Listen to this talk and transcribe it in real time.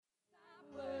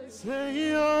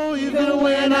Even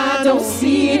when I don't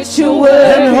see it, you're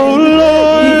working. Oh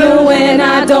Lord, even when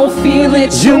I don't feel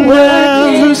it, you're working.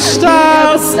 You never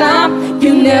stop.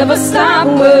 You never stop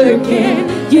working.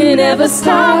 You never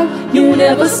stop. You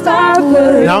never stop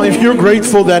working. Now, if you're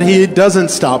grateful that He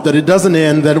doesn't stop, that it doesn't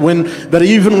end, that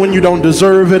even when you don't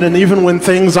deserve it, and even when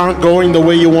things aren't going the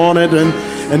way you want it,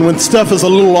 and when stuff is a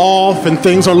little off and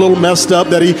things are a little messed up,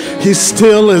 that he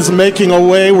still is making a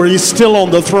way, where He's still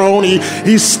on the throne.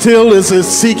 He still is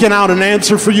seeking out an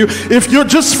answer for you. If you're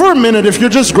just for a minute, if you're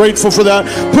just grateful for that,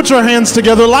 put your hands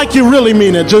together like you really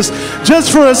mean it. Just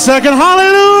for a second.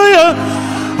 Hallelujah.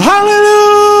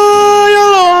 Hallelujah,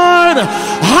 Lord.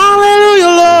 Hallelujah,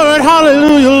 Lord.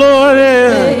 Hallelujah, Lord.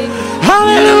 Yeah.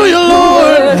 Hallelujah,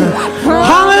 Lord.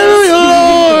 Hallelujah,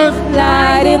 Lord.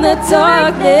 Light in the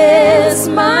darkness,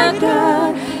 my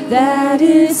God, that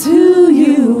is who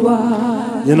you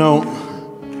are. You know,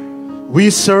 we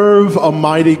serve a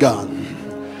mighty God.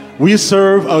 We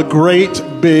serve a great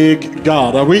big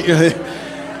God.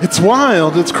 It's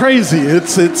wild. It's crazy.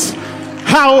 It's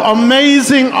how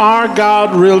amazing our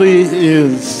God really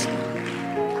is.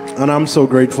 And I'm so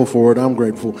grateful for it. I'm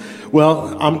grateful.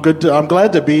 Well, I'm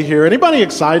glad to be here. Anybody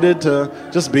excited to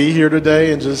just be here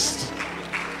today and just...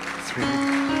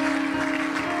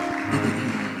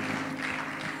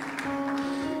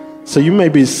 So you may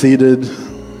be seated.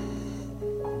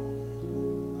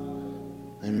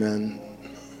 Amen.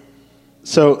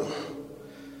 So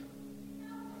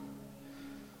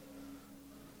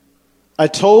I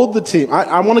told the team,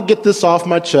 I want to get this off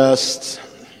my chest.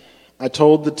 I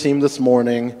told the team this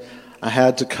morning I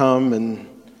had to come and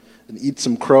eat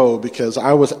some crow because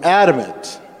I was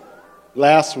adamant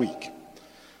last week.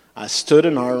 I stood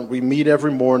we meet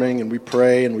every morning and we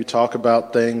pray and we talk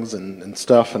about things and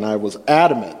stuff, and I was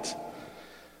adamant.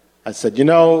 I said,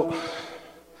 the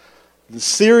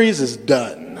series is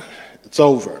done. It's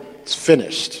over. It's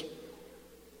finished.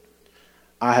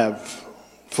 I have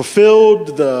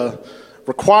fulfilled the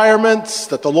requirements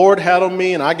that the Lord had on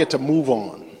me, and I get to move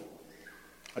on.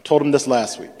 I told him this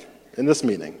last week in this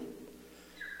meeting.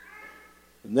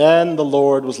 And then the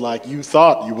Lord was like, you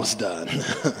thought you was done.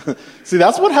 See,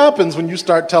 that's what happens when you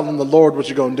start telling the Lord what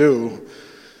you're going to do,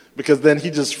 because then He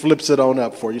just flips it on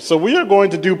up for you. So we are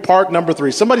going to do part number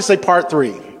 3. Somebody say part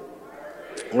 3.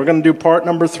 We're going to do part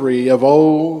number 3 of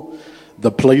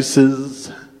the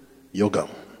places you'll go.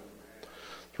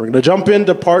 We're going to jump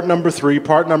into part number 3.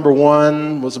 Part number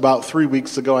 1 was about 3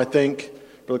 weeks ago, I think.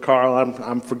 Brother Carl,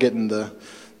 I'm forgetting the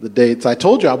dates. I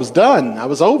told you I was done. I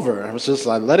was over. I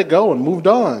let it go and moved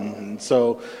on. And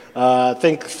so I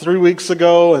think 3 weeks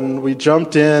ago, and we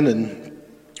jumped in and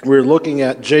we were looking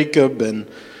at Jacob and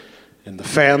the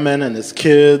famine and his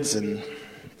kids and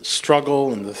the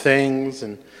struggle and the things.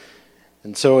 And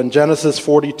so in Genesis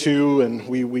 42, and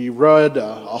we read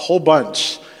a whole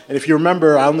bunch. And if you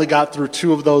remember, I only got through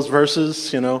 2 of those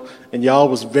verses, and y'all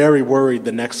was very worried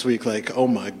the next week, like, oh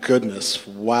my goodness,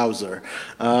 wowzer.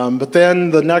 But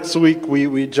then the next week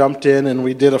we jumped in and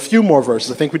we did a few more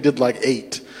verses. I think we did like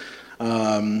 8.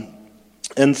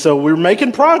 And so we're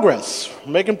making progress.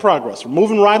 We're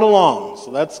moving right along,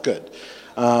 so that's good.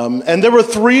 And there were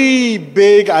 3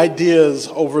 big ideas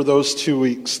over those 2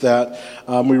 weeks that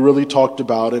we really talked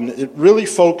about, and it really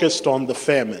focused on the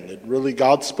famine.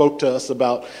 God spoke to us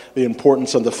about the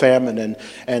importance of the famine.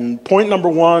 And point number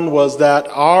 1 was that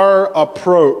our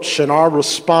approach and our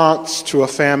response to a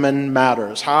famine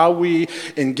matters. How we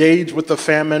engage with the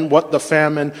famine, what the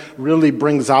famine really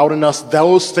brings out in us,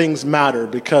 those things matter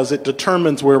because it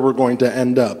determines where we're going to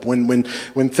end up. When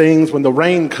the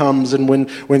rain comes and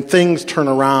when things turn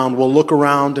around, we'll look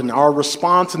around, and our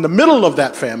response in the middle of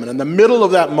that famine, in the middle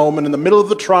of that moment, in the middle of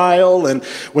the trial, and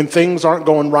when things aren't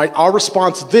going right, our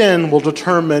response then will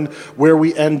determine where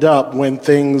we end up when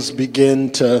things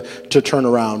begin to turn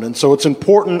around. And so it's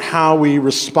important how we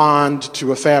respond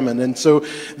to a famine. And so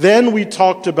then we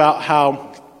talked about how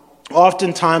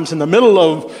oftentimes in the middle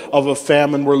of a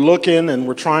famine, we're looking and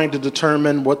we're trying to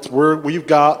determine what we've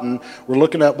got, and we're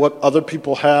looking at what other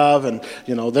people have, and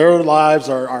their lives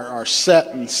are set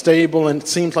and stable, and it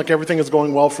seems like everything is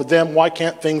going well for them. Why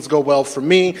can't things go well for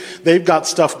me? They've got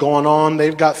stuff going on.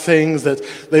 They've got things that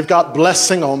they've got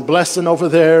blessing on blessing over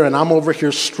there, and I'm over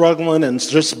here struggling and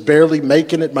just barely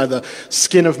making it by the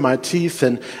skin of my teeth.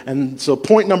 And so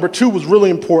point number 2 was really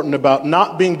important about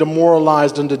not being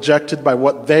demoralized and dejected by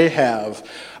what they have,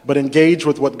 but engage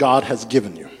with what God has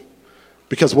given you.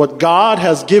 Because what God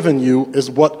has given you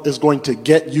is what is going to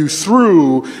get you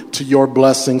through to your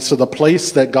blessings, to the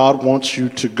place that God wants you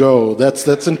to go.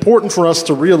 That's important for us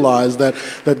to realize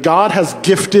that God has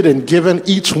gifted and given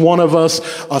each one of us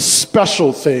a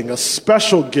special thing, a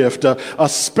special gift, a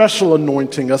special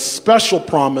anointing, a special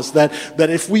promise that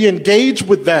if we engage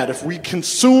with that, if we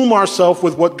consume ourselves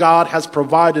with what God has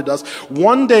provided us,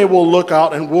 one day we'll look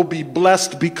out and we'll be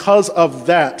blessed because of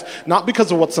that. Not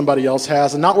because of what somebody else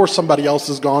has and not where somebody else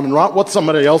has gone and not what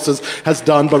somebody else has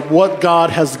done, but what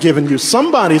God has given you.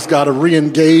 Somebody's got to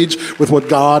re-engage with what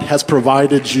God has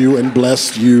provided you and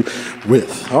blessed you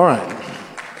with. All right.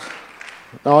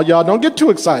 Now, y'all don't get too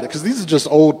excited because these are just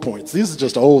old points. These are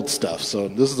just old stuff. So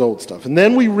this is old stuff. And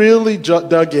then we really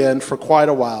dug in for quite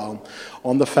a while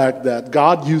on the fact that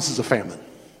God uses a famine.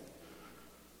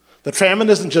 That famine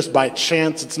isn't just by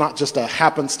chance. It's not just a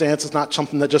happenstance. It's not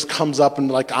something that just comes up and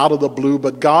like out of the blue.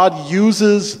 But God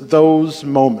uses those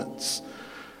moments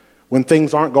when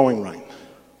things aren't going right,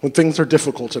 when things are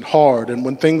difficult and hard, and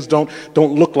when things don't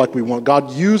look like we want.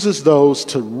 God uses those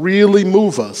to really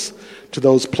move us to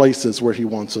those places where he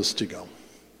wants us to go.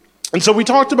 And so we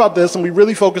talked about this, and we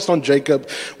really focused on Jacob.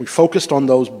 We focused on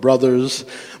those brothers.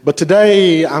 But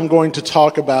today I want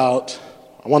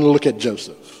to look at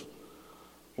Joseph.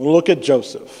 We'll look at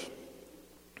Joseph.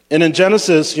 And in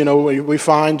Genesis, we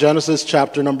find Genesis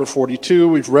chapter number 42.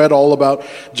 We've read all about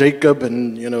Jacob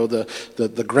and,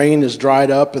 the grain is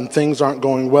dried up and things aren't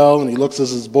going well. And he looks at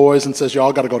his boys and says,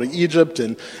 y'all got to go to Egypt.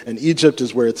 And Egypt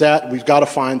is where it's at. We've got to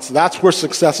find, so that's where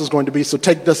success is going to be. So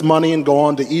take this money and go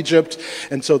on to Egypt.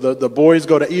 And so the boys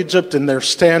go to Egypt and they're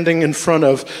standing in front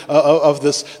of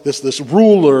this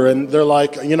ruler. And they're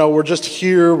like, we're just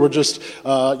here. We're just,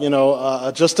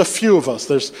 just a few of us.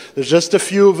 There's just a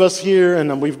few of us here.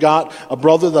 And we've got a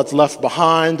brother that's left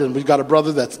behind, and we've got a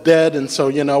brother that's dead, and so,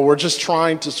 we're just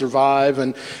trying to survive,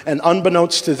 and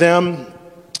unbeknownst to them,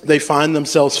 they find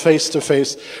themselves face to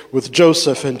face with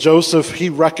Joseph, and Joseph, he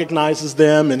recognizes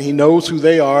them and he knows who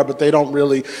they are, but they don't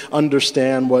really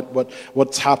understand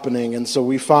what's happening. And so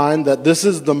we find that this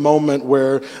is the moment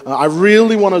where I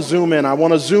really want to zoom in. I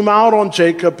want to zoom out on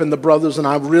Jacob and the brothers, and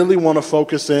I really want to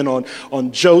focus in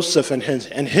on Joseph and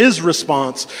his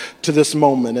response to this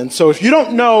moment. And so if you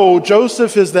don't know,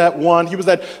 Joseph is that one. He was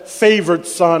that favorite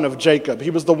son of Jacob. He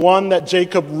was the one that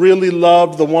Jacob really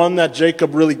loved, the one that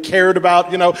Jacob really cared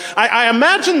about. I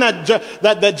imagine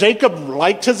that Jacob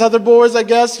liked his other boys, I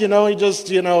guess. He just,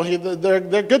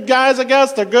 they're good guys, I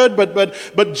guess. They're good,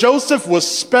 but Joseph was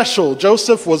special.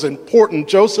 Joseph was important.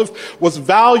 Joseph was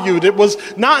valued.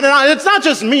 It's not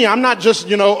just me. I'm not just,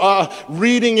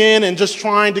 reading in and just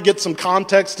trying to get some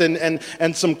context and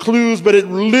some clues, but it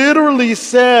literally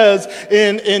says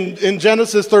in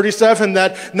Genesis 37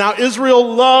 that now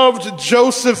Israel loved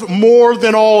Joseph more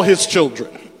than all his children.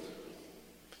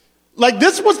 Like,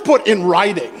 this was put in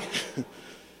writing.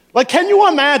 Like, can you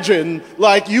imagine,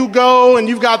 like, you go and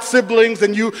you've got siblings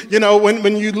and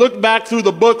when you look back through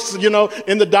the books,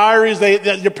 in the diaries,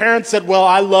 your parents said, well,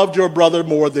 I loved your brother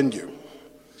more than you.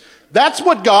 That's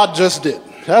what God just did.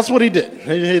 That's what he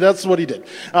did. That's what he did.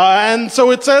 And so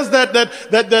it says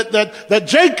that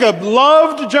Jacob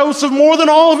loved Joseph more than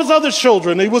all of his other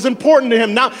children. He was important to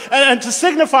him. Now, and to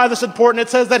signify this importance, it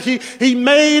says that he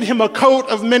made him a coat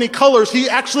of many colors. He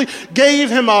actually gave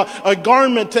him a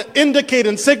garment to indicate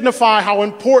and signify how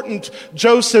important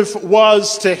Joseph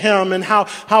was to him and how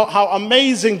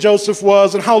amazing Joseph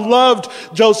was and how loved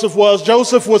Joseph was.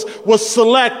 Joseph was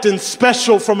select and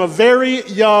special from a very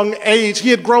young age. He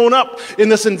had grown up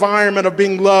in this environment of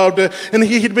being loved, and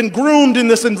he had been groomed in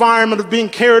this environment of being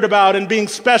cared about and being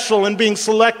special and being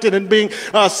selected and being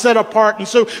set apart. And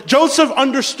so Joseph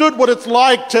understood what it's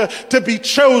like to be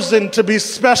chosen, to be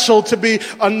special, to be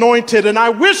anointed. And I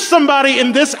wish somebody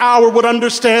in this hour would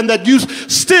understand that you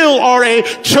still are a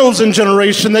chosen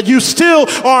generation, that you still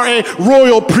are a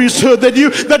royal priesthood,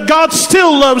 that God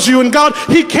still loves you, and God,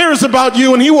 he cares about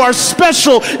you, and you are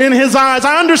special in his eyes.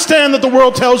 I understand that the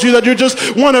world tells you that you're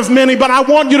just one of many, but I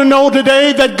want you to know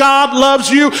today that God loves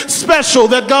you special,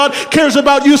 that God cares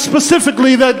about you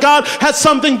specifically, that God has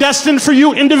something destined for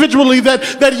you individually,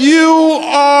 that you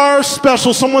are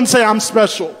special. Someone say, I'm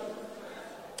special.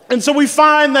 And so we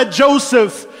find that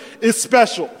Joseph is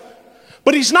special.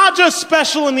 But he's not just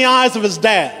special in the eyes of his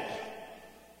dad.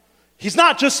 He's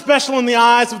not just special in the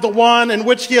eyes of the one in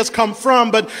which he has come from,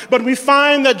 but we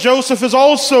find that Joseph is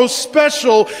also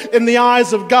special in the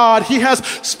eyes of God. He has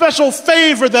special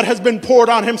favor that has been poured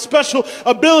on him, special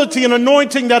ability and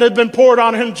anointing that had been poured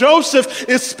on him. Joseph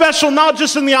is special not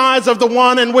just in the eyes of the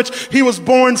one in which he was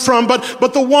born from,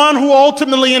 but the one who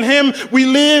ultimately in him we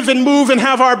live and move and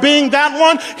have our being. That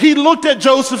one, he looked at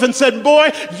Joseph and said,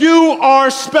 boy, you are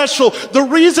special. The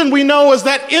reason we know is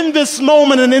that in this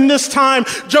moment and in this time,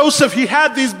 Joseph, he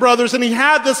had these brothers and he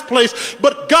had this place,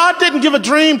 but God didn't give a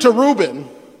dream to Reuben.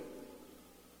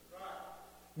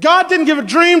 God didn't give a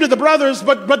dream to the brothers,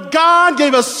 but God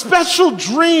gave a special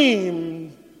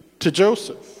dream to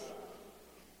Joseph.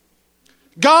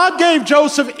 God gave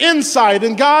Joseph insight,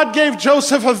 and God gave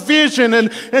Joseph a vision,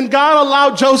 and God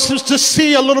allowed Joseph to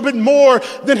see a little bit more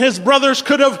than his brothers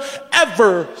could have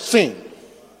ever seen.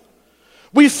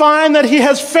 We find that he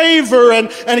has favor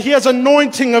and he has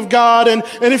anointing of God. And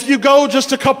if you go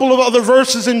just a couple of other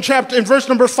verses in verse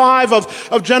number 5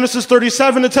 of Genesis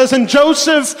 37, it says, and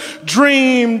Joseph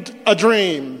dreamed a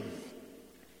dream.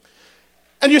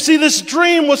 And you see, this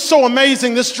dream was so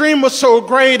amazing. This dream was so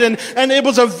great. And it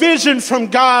was a vision from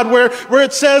God where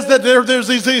it says that there's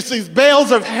these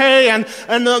bales of hay and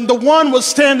the one was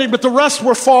standing, but the rest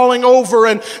were falling over.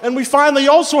 And we finally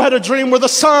also had a dream where the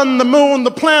sun, the moon, the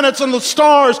planets, and the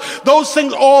stars, those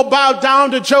things all bowed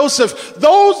down to Joseph.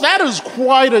 That is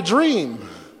quite a dream.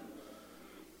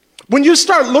 When you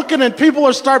start looking and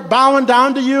people start bowing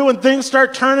down to you and things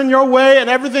start turning your way and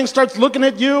everything starts looking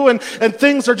at you and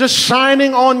things are just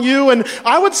shining on you, and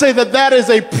I would say that is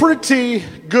a pretty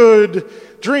good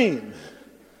dream.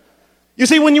 You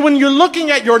see, when you're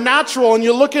looking at your natural and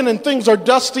you're looking and things are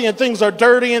dusty and things are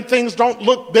dirty and things don't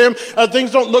look dim,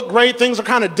 things don't look great, things are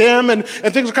kind of dim and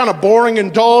things are kind of boring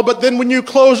and dull, but then when you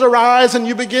close your eyes and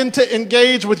you begin to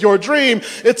engage with your dream,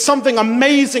 it's something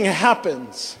amazing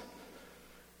happens.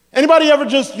 Anybody ever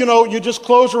just, you just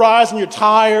close your eyes and you're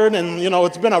tired and,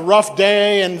 it's been a rough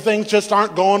day and things just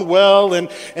aren't going well and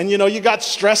you got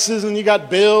stresses and you got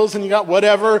bills and you got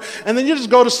whatever, and then you just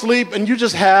go to sleep and you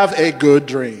just have a good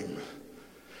dream.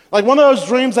 Like one of those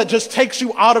dreams that just takes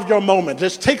you out of your moment,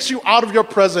 just takes you out of your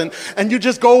present, and you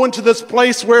just go into this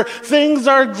place where things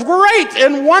are great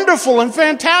and wonderful and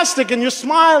fantastic and you're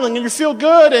smiling and you feel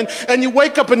good and you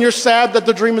wake up and you're sad that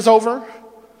the dream is over.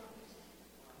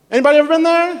 Anybody ever been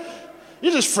there?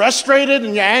 You're just frustrated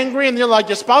and you're angry and you're like,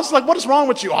 your spouse is like, what is wrong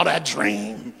with you? Oh, that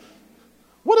dream.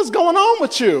 What is going on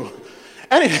with you?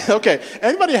 Okay,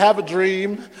 anybody have a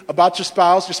dream about your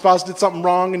spouse? Your spouse did something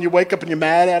wrong and you wake up and you're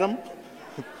mad at them?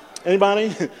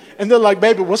 Anybody? And they're like,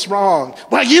 baby, what's wrong?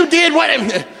 Well, you did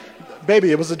what?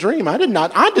 Baby, it was a dream. I did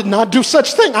not do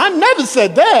such thing. I never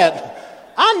said that.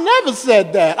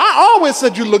 I always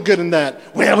said you look good in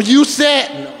that. Well, you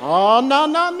said, oh,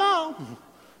 no.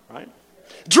 Right?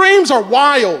 Dreams are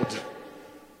wild.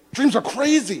 Dreams are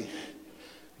crazy.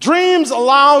 Dreams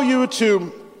allow you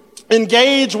to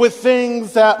engage with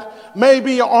things that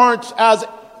maybe aren't as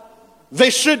they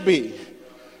should be.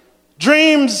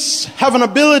 Dreams have an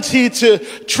ability to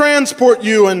transport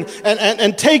you and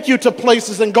take you to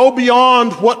places and go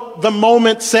beyond what the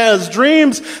moment says.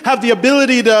 Dreams have the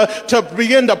ability to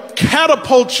begin to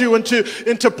catapult you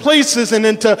into places and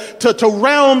into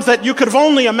realms that you could have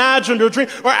only imagined or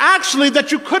dreamed, or actually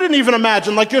that you couldn't even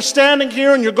imagine. Like you're standing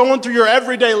here and you're going through your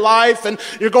everyday life and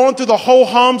you're going through the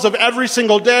ho-hums of every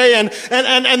single day, and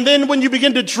then when you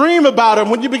begin to dream about it,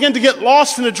 when you begin to get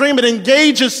lost in a dream, it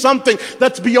engages something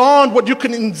that's beyond what you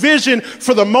can envision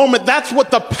for the moment. That's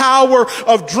what the power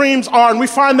of dreams are. And we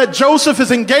find that Joseph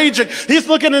is engaging. He's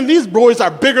looking, and these boys are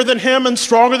bigger than him and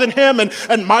stronger than him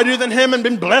and mightier than him and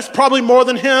been blessed probably more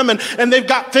than him. And they've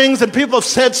got things and people have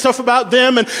said stuff about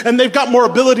them and they've got more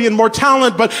ability and more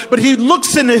talent. But he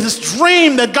looks in his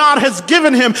dream that God has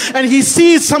given him and he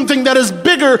sees something that is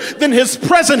bigger than his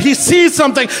present. He sees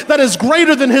something that is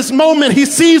greater than his moment. He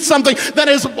sees something that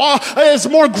is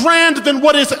more grand than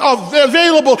what is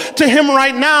available to him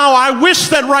right now. I wish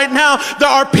that right now there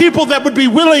are people that would be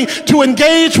willing to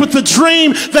engage with the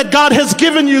dream that God has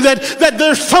given you, that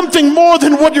there's something more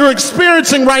than what you're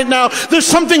experiencing right now. There's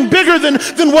something bigger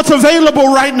than what's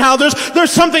available right now.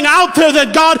 There's something out there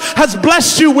that God has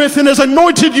blessed you with and has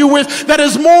anointed you with that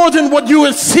is more than what you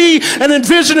would see and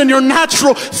envision in your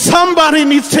natural. Somebody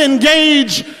needs to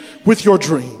engage with your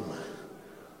dream.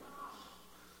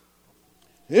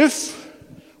 If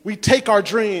we take our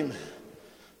dream,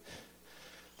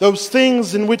 those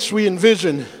things in which we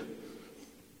envision,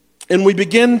 and we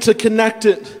begin to connect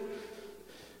it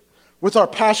with our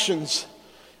passions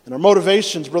and our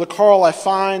motivations, Brother Carl, I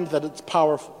find that it's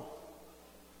powerful.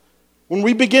 When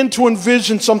we begin to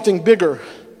envision something bigger,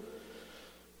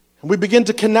 And we begin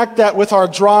to connect that with our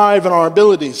drive and our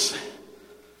abilities.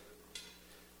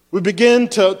 We begin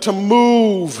to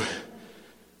move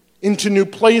into new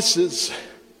places.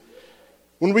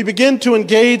 When we begin to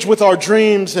engage with our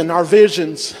dreams and our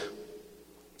visions,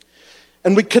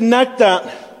 and we connect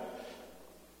that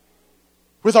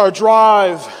with our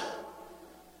drive,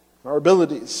 our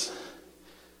abilities,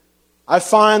 I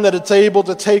find that it's able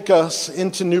to take us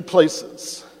into new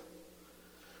places.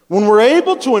 When we're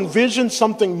able to envision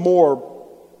something more,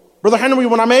 Brother Henry,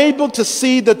 when I'm able to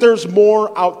see that there's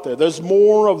more out there, there's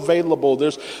more available,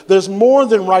 there's more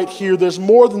than right here, there's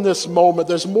more than this moment,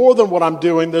 there's more than what I'm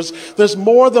doing, there's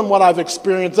more than what I've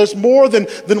experienced, there's more than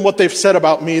what they've said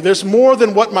about me, there's more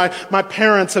than what my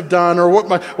parents have done or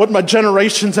what my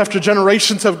generations after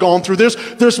generations have gone through.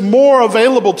 There's more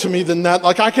available to me than that.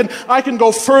 Like I can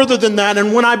go further than that.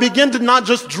 And when I begin to not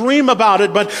just dream about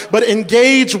it, but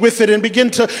engage with it and begin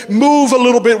to move a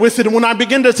little bit with it, and when I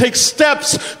begin to take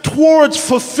steps towards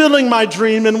fulfilling my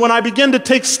dream, and when I begin to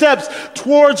take steps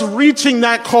towards reaching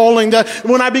that calling, that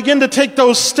when I begin to take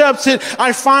those steps,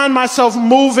 I find myself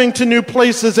moving to new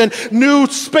places and new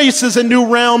spaces and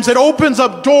new realms. It opens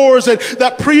up doors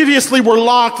that previously were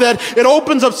locked, that it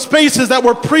opens up spaces that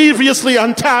were previously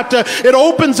untapped. It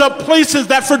opens up places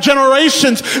that for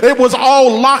generations it was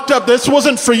all locked up. This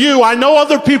wasn't for you. I know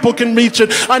other people can reach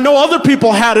it. I know other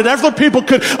people had it. Other people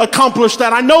could accomplish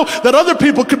that. I know that other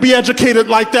people could be educated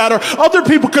like that, or other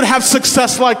people could have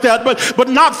success like that, but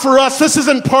not for us. This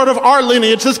isn't part of our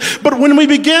lineage. But when we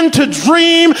begin to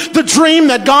dream the dream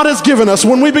that God has given us,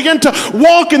 when we begin to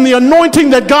walk in the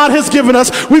anointing that God has given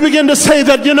us, we begin to say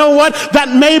that, you know what, that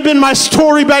may have been my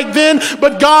story back then,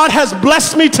 but God has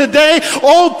blessed me today.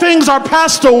 Old things are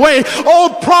passed away.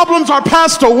 Old problems are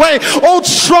passed away. Old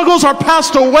struggles are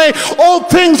passed away. Old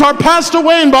things are passed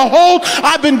away, and behold,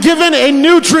 I've been given a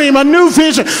new dream, a new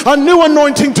vision, a new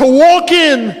anointing to walk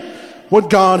in what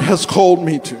God has called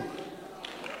me to.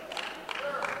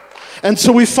 And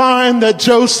so we find that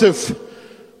Joseph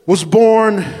was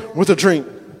born with a dream.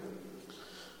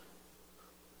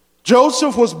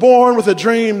 Joseph was born with a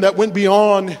dream that went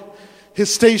beyond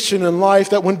his station in life,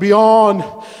 that went beyond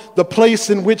the place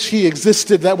in which he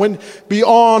existed, that went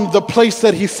beyond the place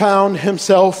that he found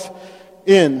himself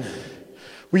in.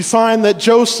 We find that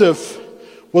Joseph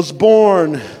was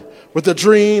born with a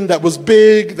dream that was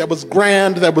big, that was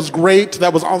grand, that was great,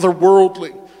 that was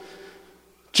otherworldly.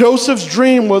 Joseph's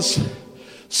dream was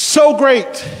so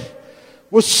great,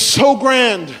 was so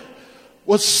grand,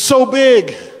 was so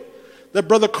big, that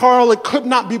Brother Carl, it could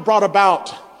not be brought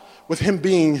about with him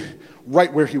being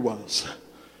right where he was.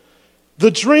 The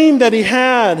dream that he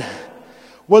had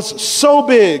was so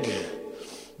big.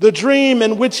 The dream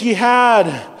in which he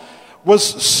had was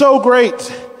so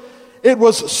great. It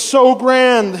was so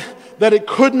grand that it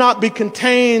could not be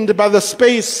contained by the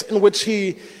space in which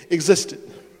he existed.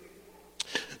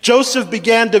 Joseph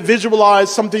began to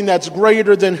visualize something that's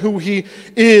greater than who he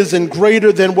is, and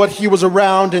greater than what he was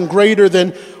around, and greater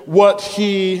than what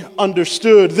he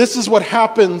understood. This is what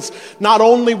happens not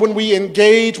only when we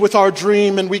engage with our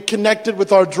dream and we connect it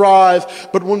with our drive,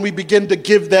 but when we begin to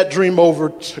give that dream over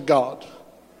to God.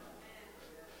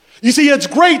 You see, it's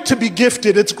great to be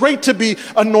gifted. It's great to be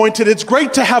anointed. It's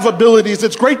great to have abilities.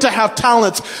 It's great to have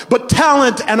talents. But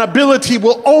talent and ability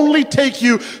will only take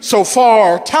you so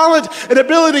far. Talent and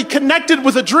ability connected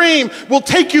with a dream will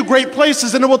take you great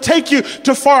places, and it will take you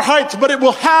to far heights, but it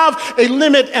will have a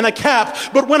limit and a cap.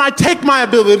 But when I take my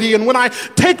ability, and when I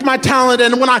take my talent,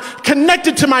 and when I connect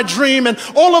it to my dream, and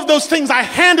all of those things, I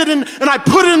hand it in and I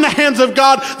put it in the hands of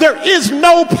God, there is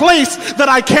no place that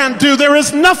I can't do. There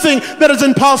is nothing that is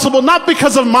impossible. Not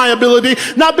because of my ability,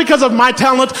 not because of my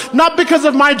talent, not because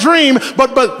of my dream,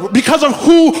 but because of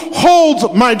who holds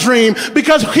my dream,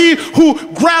 because he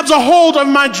who grabs a hold of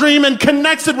my dream and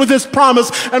connects it with his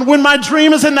promise. And when my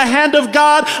dream is in the hand of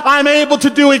God, I'm able to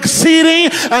do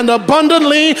exceeding and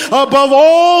abundantly above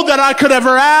all that I could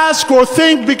ever ask or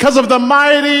think, because of the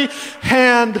mighty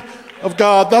hand of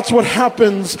God. That's what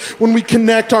happens when we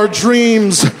connect our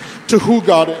dreams to who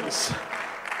God is.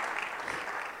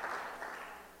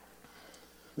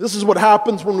 This is what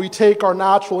happens when we take our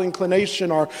natural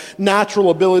inclination, our natural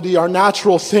ability, our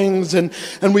natural things, and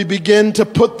we begin to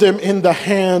put them in the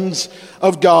hands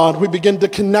of God. We begin to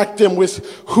connect them with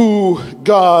who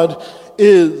God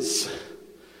is.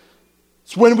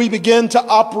 It's when we begin to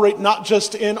operate not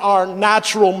just in our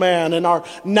natural man, in our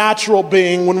natural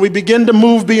being, when we begin to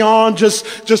move beyond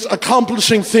just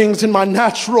accomplishing things in my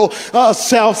natural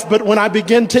self, but when I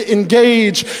begin to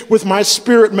engage with my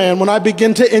spirit man, when I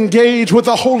begin to engage with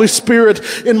the Holy Spirit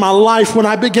in my life, when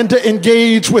I begin to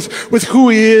engage with who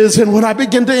He is, and when I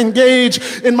begin to engage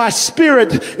in my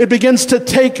spirit, it begins to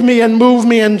take me and move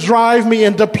me and drive me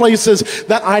into places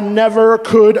that I never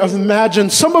could have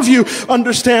imagined. Some of you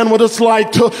understand what it's like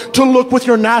to look with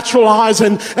your natural eyes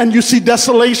and you see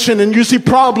desolation and you see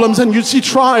problems and you see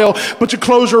trial, but you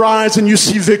close your eyes and you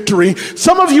see victory.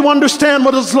 Some of you understand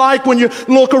what it's like when you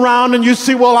look around and you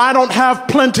see, well, I don't have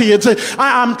plenty.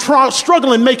 I'm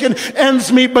struggling making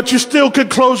ends meet, but you still could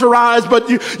close your eyes, but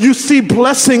you see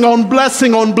blessing on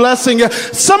blessing on blessing.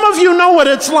 Some of you know what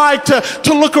it's like to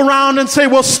look around and say,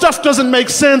 well, stuff doesn't make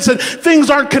sense and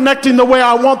things aren't connecting the way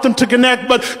I want them to connect,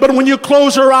 but when you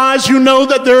close your eyes, you know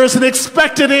that there is an expected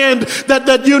end,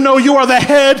 that you know you are the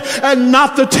head and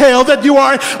not the tail, that you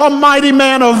are a mighty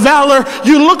man of valor.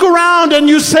 You look around and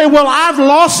you say, well, I've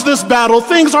lost this battle.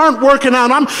 Things aren't working out.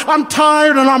 I'm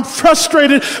tired and I'm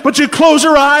frustrated, but you close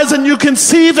your eyes and you can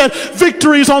see that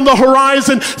victory's on the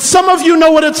horizon. Some of you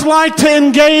know what it's like to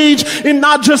engage in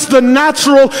not just the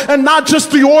natural and not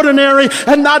just the ordinary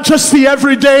and not just the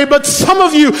everyday, but some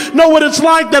of you know what it's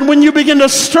like that when you begin to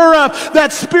stir up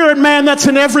that spirit man that's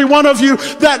in every one of you,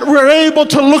 that we're able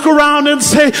to look around and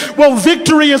say, well,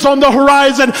 victory is on the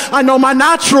horizon. I know my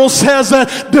natural says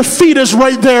that defeat is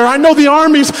right there. I know the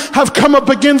armies have come up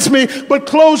against me, but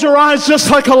close your eyes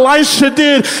just like Elisha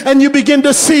did, and you begin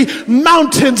to see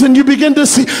mountains and you begin to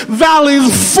see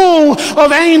valleys full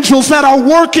of angels that are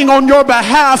working on your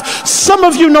behalf. Some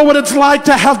of you know what it's like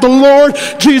to have the Lord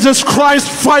Jesus Christ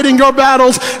fighting your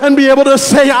battles and be able to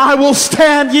say, I will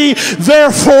stand ye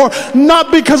therefore,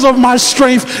 not because of my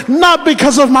strength, not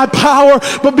because of my power,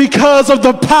 but because of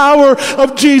the power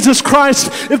of Jesus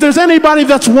Christ. If there's anybody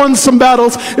that's won some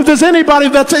battles, if there's anybody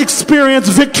that's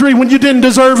experienced victory when you didn't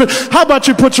deserve it, how about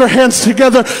you put your hands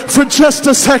together for just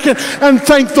a second and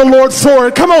thank the Lord for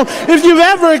it? Come on, if you've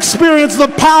ever experienced the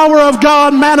power of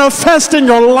God manifest in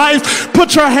your life,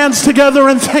 put your hands together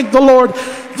and thank the Lord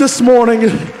this morning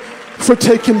for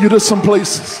taking you to some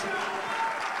places.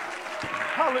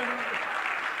 Hallelujah.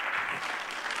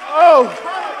 Oh.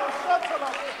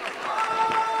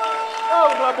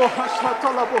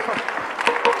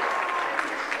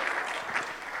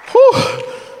 Whew.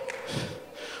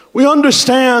 We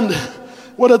understand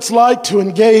what it's like to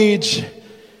engage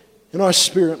in our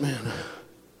spirit man.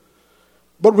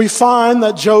 But we find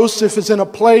that Joseph is in a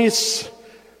place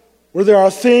where there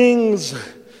are things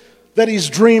that he's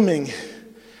dreaming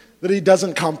that he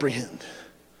doesn't comprehend.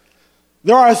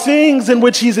 There are things in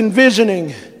which he's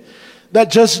envisioning that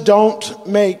just don't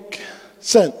make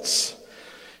sense.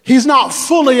 He's not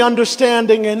fully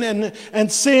understanding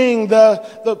and seeing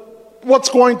the what's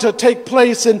going to take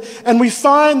place. And we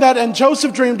find that, and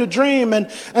Joseph dreamed a dream, and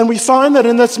we find that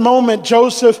in this moment,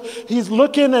 Joseph, he's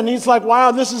looking and he's like,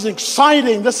 wow, this is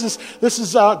exciting. This is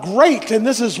great, and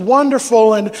this is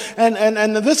wonderful, and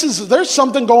there's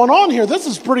something going on here. This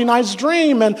is a pretty nice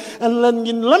dream, and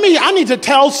I need to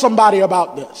tell somebody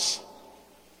about this.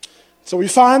 So we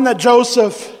find that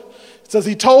Joseph says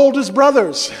he told his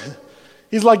brothers,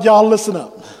 he's like, y'all listen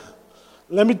up.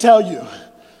 Let me tell you,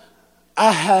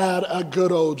 I had a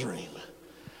good old dream.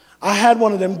 I had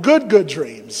one of them good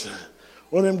dreams.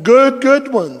 One of them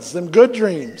good ones, them good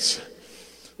dreams.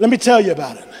 Let me tell you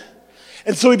about it.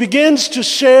 And so he begins to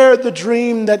share the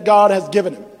dream that God has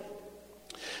given him.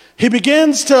 He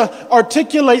begins to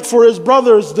articulate for his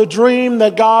brothers the dream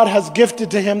that God has gifted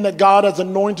to him, that God has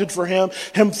anointed for him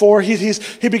for.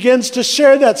 He begins to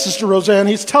share that, Sister Roseanne.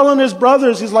 He's telling his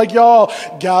brothers, he's like, y'all,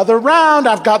 gather around.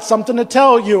 I've got something to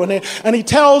tell you. And he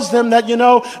tells them that,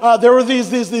 there were these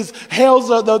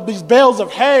bales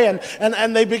of hay,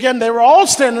 and they were all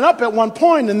standing up at one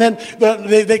point, and then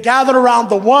they gathered around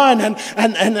the one, and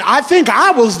I think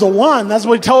I was the one. That's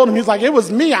what he told him. He's like, it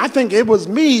was me. I think it was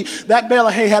me. That bale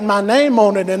of hay had my name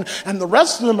on it, and the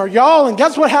rest of them are y'all, and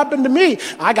guess what happened to me?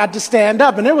 I got to stand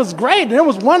up, and it was great, and it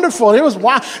was wonderful, it was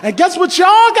wild, and guess what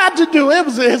y'all got to do?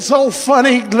 It's so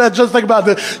funny. Let's just think about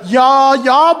this.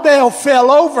 Y'all bale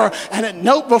fell over, and it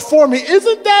knelt before me.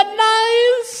 Isn't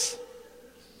that nice?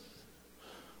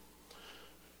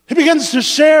 He begins to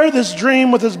share this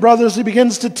dream with his brothers. He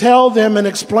begins to tell them and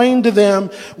explain to them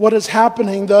what is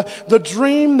happening, the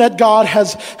dream that God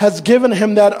has given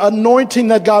him, that anointing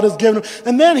that God has given him.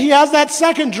 And then he has that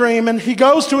second dream, and he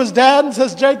goes to his dad and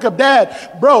says, Jacob,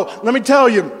 Dad, bro, let me tell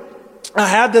you, I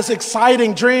had this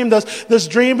exciting dream, this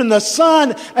dream, and the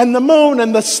sun and the moon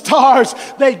and the stars,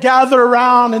 they gather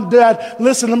around, and Dad,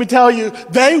 listen, let me tell you,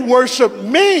 they worship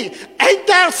me. Ain't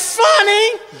that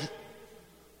funny?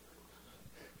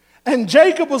 And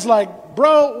Jacob was like,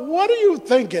 bro, what are you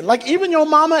thinking? Like, even your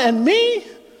mama and me?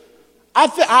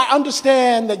 I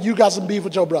understand that you got some beef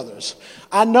with your brothers.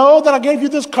 I know that I gave you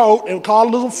this coat and caused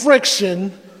a little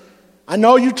friction. I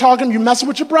know you messing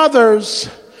with your brothers.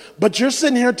 But you're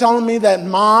sitting here telling me that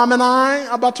Mom and I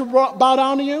are about to bow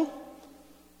down to you?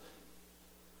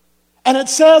 And it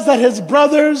says that his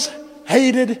brothers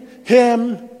hated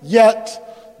him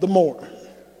yet the more.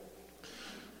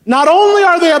 Not only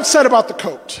are they upset about the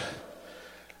coat,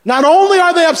 not only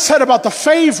are they upset about the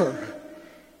favor,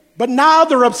 but now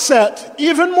they're upset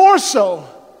even more so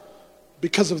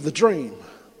because of the dream.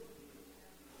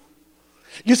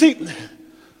 You see,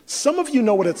 some of you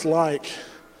know what it's like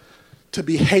to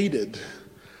be hated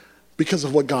because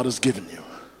of what God has given you.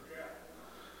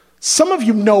 Some of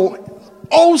you know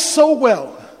oh so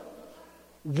well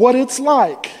what it's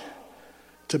like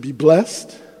to be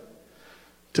blessed,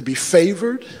 to be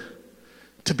favored,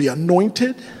 to be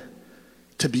anointed,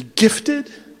 to be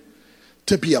gifted,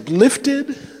 to be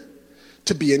uplifted,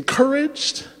 to be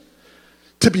encouraged,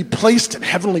 to be placed in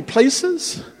heavenly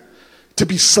places, to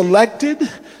be selected,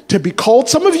 to be called.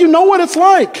 Some of you know what it's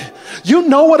like. You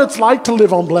know what it's like to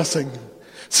live on blessing.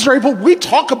 Sister April, we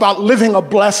talk about living a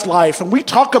blessed life, and we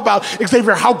talk about,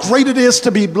 Xavier, how great it is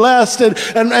to be blessed.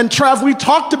 And Trev, we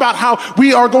talked about how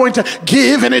we are going to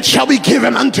give, and it shall be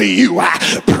given unto you.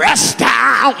 Press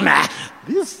down.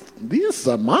 These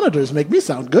monitors make me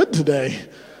sound good today.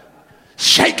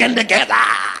 Shaken together,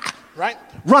 right?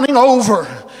 Running over.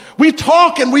 We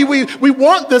talk and we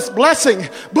want this blessing,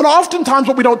 but oftentimes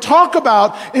what we don't talk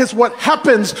about is what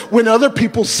happens when other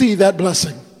people see that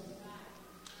blessing.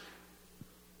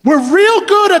 We're real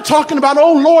good at talking about,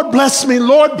 oh, Lord, bless me.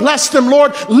 Lord, bless them.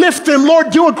 Lord, lift them.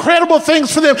 Lord, do incredible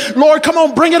things for them. Lord, come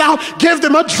on, bring it out. Give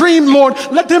them a dream, Lord.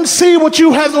 Let them see what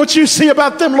you have, what you see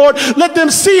about them, Lord. Let them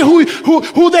see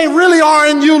who they really are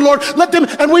in you, Lord. Let them,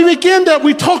 and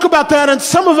we talk about that, and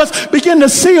some of us begin to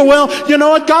see, well, you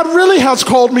know what? God really has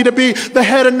called me to be the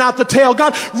head and not the tail.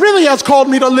 God really has called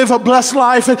me to live a blessed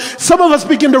life. And some of us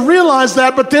begin to realize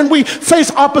that, but then we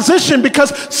face opposition because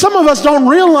some of us don't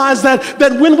realize that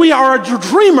when we are a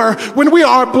dreamer, when we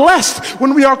are blessed,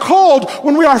 when we are called,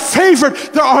 when we are favored,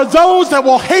 there are those that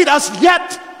will hate us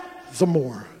yet the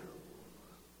more.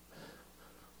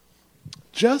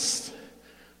 Just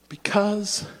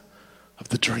because of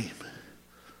the dream.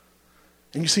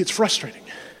 And you see, it's frustrating.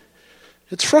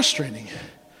 It's frustrating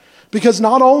because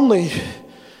not only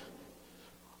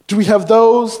do we have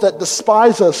those that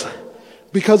despise us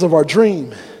because of our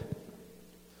dream,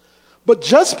 but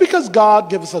just because God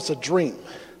gives us a dream,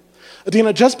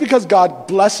 Adina, just because God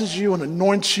blesses you and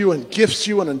anoints you and gifts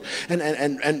you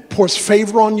and pours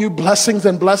favor on you, blessings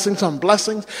and blessings on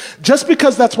blessings, just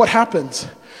because that's what happens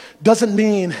doesn't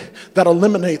mean that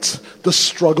eliminates the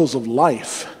struggles of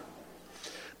life.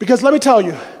 Because let me tell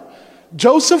you,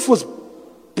 Joseph was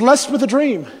blessed with a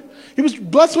dream. He was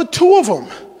blessed with two of them,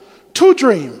 two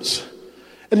dreams.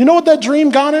 And you know what that dream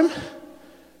got him?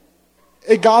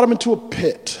 It got him into a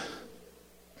pit.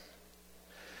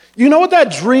 You know what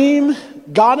that dream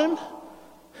got him?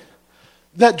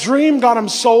 That dream got him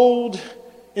sold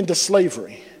into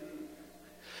slavery.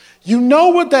 You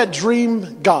know what that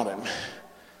dream got him?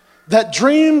 That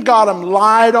dream got him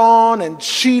lied on and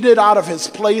cheated out of his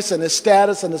place and his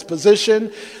status and his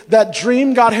position. That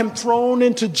dream got him thrown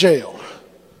into jail.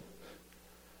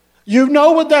 You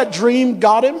know what that dream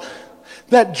got him?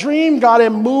 That dream got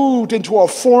him moved into a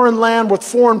foreign land with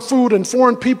foreign food and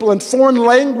foreign people and foreign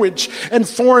language and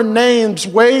foreign names,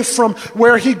 way from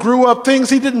where he grew up, things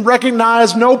he didn't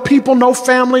recognize, no people, no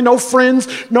family, no friends,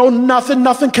 no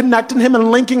nothing connecting him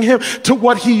and linking him to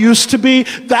what he used to be.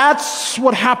 That's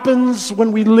what happens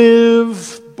when we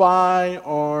live by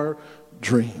our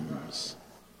dreams.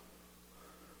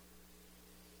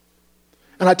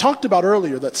 And I talked about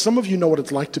earlier that some of you know what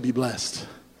it's like to be blessed.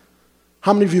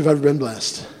 How many of you have ever been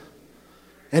blessed?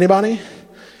 Anybody?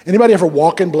 Anybody ever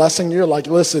walk in blessing? You're like,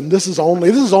 listen, this is only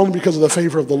because of the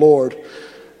favor of the Lord.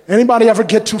 Anybody ever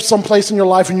get to some place in your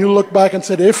life and you look back and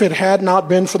said, if it had not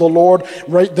been for the Lord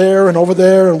right there and over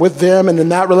there and with them and in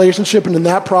that relationship and in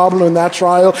that problem and that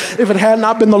trial, if it had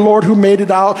not been the Lord who made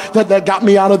it out, that got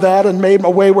me out of that and made a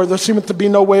way where there seemed to be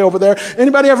no way over there.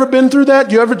 Anybody ever been through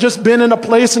that? You ever just been in a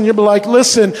place and you're like,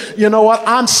 listen, you know what?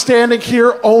 I'm standing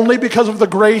here only because of the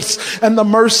grace and the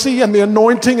mercy and the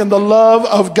anointing and the love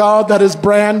of God that is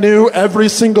brand new every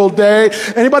single day.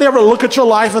 Anybody ever look at your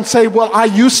life and say, well, I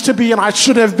used to be and I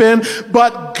should have been been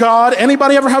but God.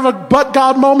 Anybody ever have a but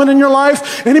God moment in your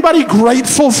life? Anybody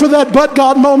grateful for that but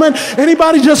God moment?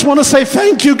 Anybody just want to say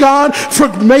thank you, God, for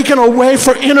making a way,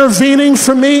 for intervening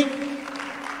for me?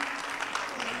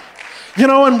 You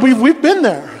know, and we've been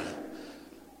there.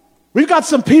 We've got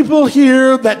some people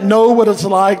here that know what it's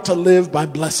like to live by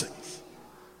blessings.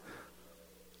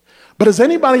 But has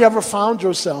anybody ever found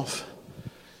yourself,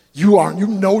 you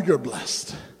know you're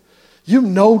blessed. You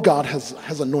know God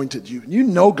has anointed you. You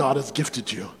know God has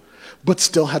gifted you, but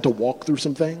still had to walk through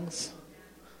some things?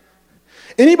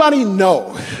 Anybody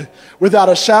know, without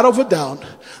a shadow of a doubt,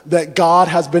 that God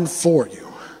has been for you?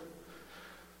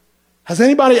 Has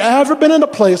anybody ever been in a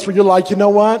place where you're like, you know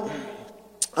what?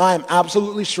 I am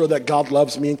absolutely sure that God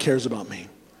loves me and cares about me.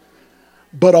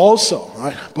 But also,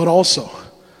 right? But also,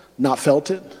 not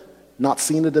felt it, not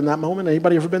seen it in that moment.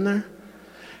 Anybody ever been there?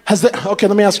 Okay,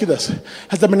 let me ask you this.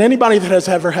 Has there been anybody that has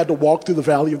ever had to walk through the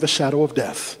valley of the shadow of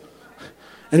death?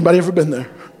 Anybody ever been there?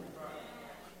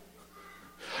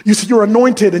 You see, you're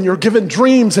anointed and you're given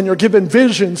dreams and you're given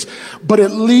visions, but it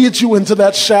leads you into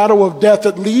that shadow of death.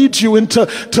 It leads you into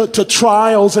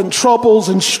trials and troubles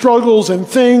and struggles and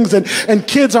things, and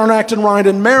kids aren't acting right,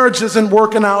 and marriage isn't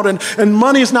working out, and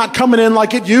money's not coming in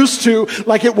like it used to,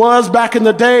 like it was back in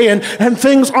the day, and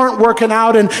things aren't working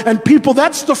out, and people,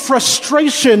 that's the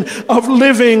frustration of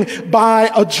living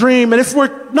by a dream. And if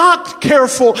we're not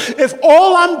careful, if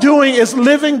all I'm doing is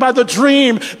living by the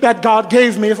dream that God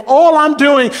gave me, if all I'm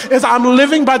doing is I'm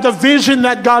living by the vision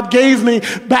that God gave me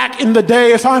back in the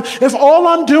day, if all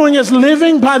I'm doing is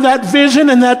living by that vision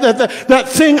and that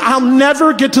thing, I'll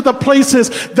never get to the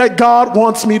places that God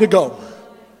wants me to go.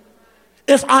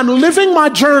 If I'm living my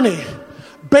journey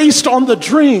based on the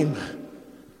dream,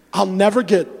 I'll never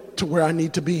get to where I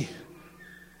need to be.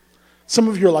 Some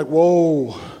of you are like,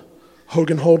 whoa,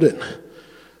 Hogan, hold it.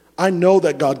 I know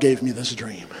that God gave me this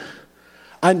dream.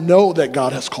 I know that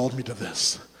God has called me to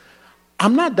this.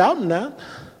 I'm not doubting that.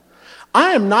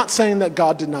 I am not saying that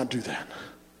God did not do that.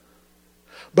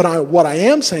 But what I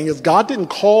am saying is God didn't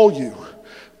call you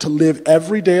to live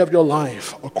every day of your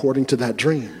life according to that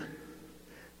dream.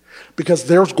 Because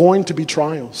there's going to be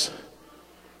trials.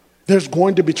 There's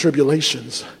going to be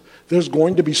tribulations. There's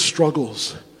going to be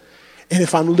struggles. And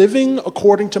if I'm living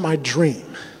according to my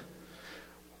dream,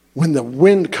 when the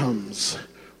wind comes,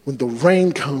 when the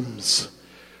rain comes,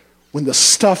 when the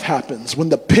stuff happens, when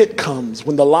the pit comes,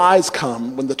 when the lies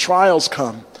come, when the trials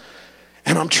come,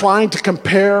 and I'm trying to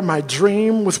compare my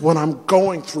dream with what I'm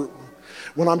going through,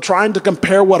 when I'm trying to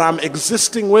compare what I'm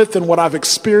existing with and what I've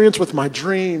experienced with my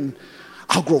dream,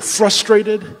 I'll grow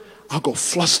frustrated, I'll go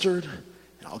flustered,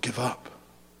 and I'll give up.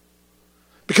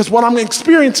 Because what I'm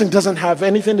experiencing doesn't have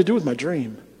anything to do with my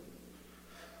dream.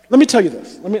 Let me tell you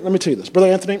this. Let me tell you this. Brother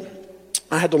Anthony,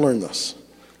 I had to learn this.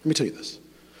 Let me tell you this.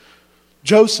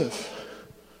 Joseph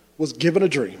was given a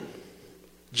dream.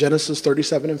 Genesis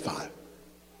 37:5.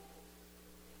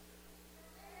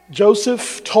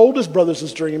 Joseph told his brothers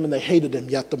his dream, and they hated him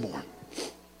yet the more.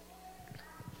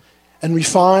 And we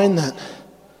find that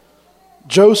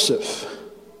Joseph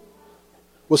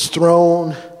was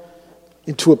thrown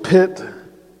into a pit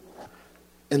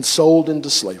and sold into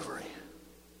slavery.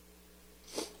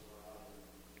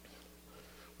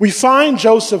 We find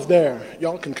Joseph there.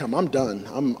 Y'all can come. I'm done.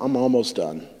 I'm almost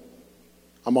done.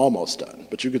 I'm almost done,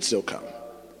 but you could still come.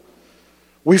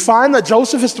 We find that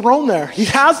Joseph is thrown there. He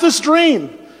has this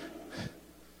dream.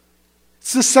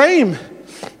 It's the same.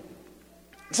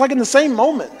 It's like in the same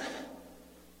moment.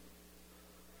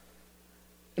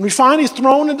 And we find he's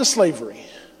thrown into slavery.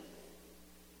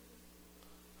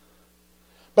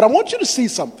 But I want you to see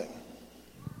something.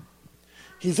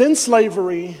 He's in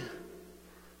slavery.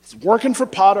 He's working for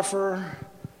Potiphar.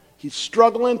 He's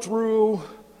struggling through.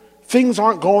 Things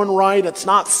aren't going right. It's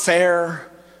not fair.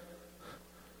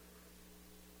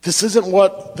 This isn't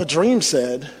what the dream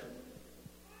said.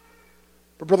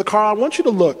 But Brother Carl, I want you to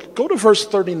look. Go to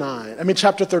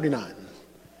chapter 39.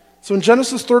 So in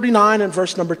Genesis 39 and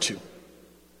verse number 2.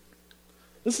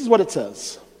 This is what it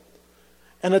says.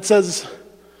 And it says,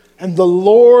 and the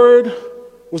Lord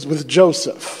was with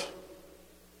Joseph.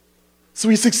 So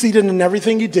he succeeded in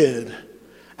everything he did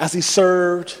as he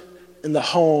served in the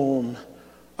home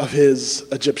of his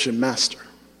Egyptian master.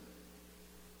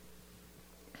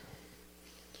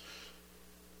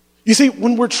 You see,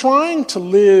 when we're trying to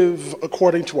live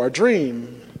according to our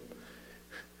dream,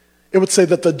 it would say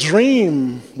that the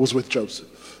dream was with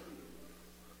Joseph.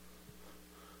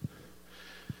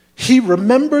 He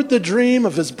remembered the dream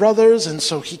of his brothers, and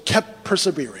so he kept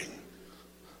persevering.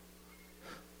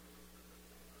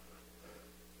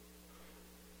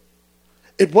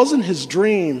 It wasn't his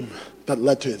dream that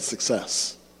led to his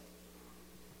success.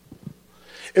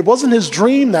 It wasn't his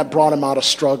dream that brought him out of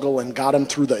struggle and got him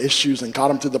through the issues and got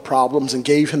him through the problems and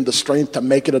gave him the strength to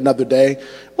make it another day.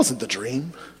 It wasn't the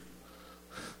dream.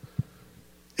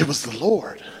 It was the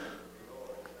Lord.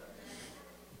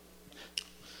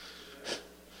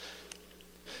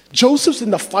 Joseph's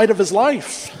in the fight of his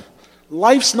life.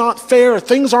 Life's not fair.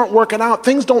 Things aren't working out.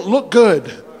 Things don't look good.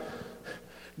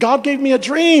 God gave me a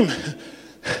dream.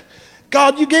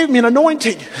 God, you gave me an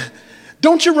anointing.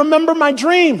 Don't you remember my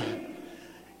dream?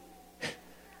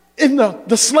 In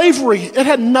the slavery, it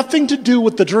had nothing to do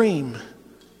with the dream,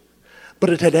 but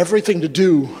it had everything to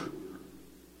do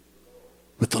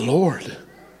with the Lord.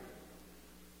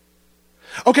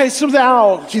 Okay, so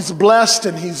now he's blessed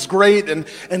and he's great and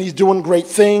he's doing great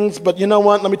things, but you know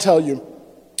what? Let me tell you.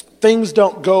 Things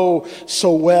don't go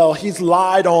so well. He's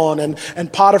lied on,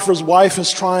 and Potiphar's wife is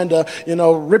trying to,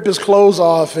 rip his clothes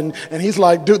off, and he's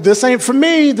like, dude, this ain't for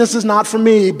me. This is not for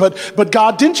me. But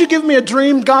God, didn't you give me a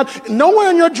dream? God, nowhere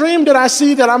in your dream did I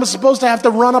see that I'm supposed to have to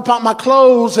run up out my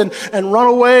clothes and run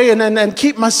away and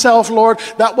keep myself, Lord.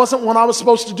 That wasn't what I was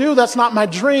supposed to do. That's not my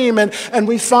dream. And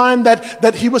we find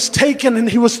that he was taken and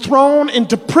he was thrown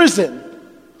into prison.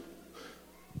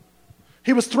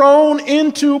 He was thrown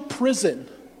into prison.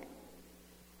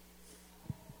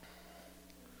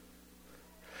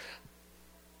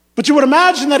 But you would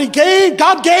imagine that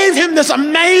God gave him this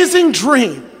amazing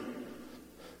dream.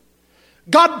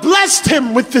 God blessed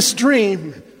him with this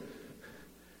dream.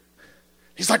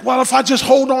 He's like, well, if I just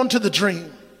hold on to the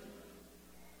dream.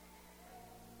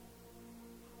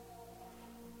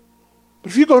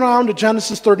 But if you go down to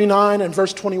Genesis 39 and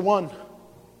verse 21.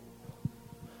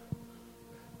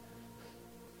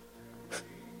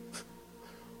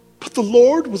 But the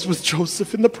Lord was with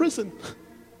Joseph in the prison.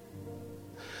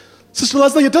 Sister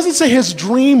Leslie, it doesn't say his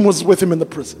dream was with him in the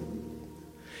prison.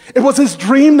 It was his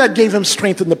dream that gave him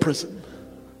strength in the prison.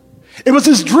 It was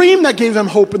his dream that gave him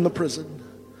hope in the prison.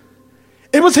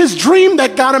 It was his dream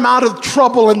that got him out of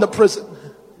trouble in the prison.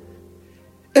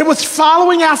 It was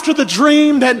following after the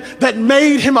dream that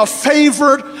made him a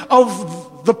favorite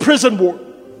of the prison ward.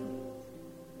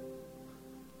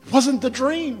 It wasn't the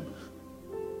dream.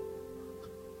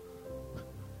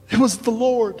 It was the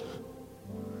Lord.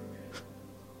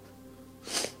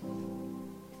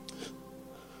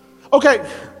 Okay,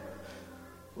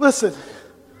 listen,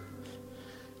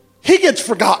 he gets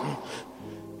forgotten.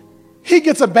 He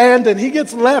gets abandoned. He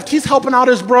gets left. He's helping out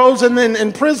his bros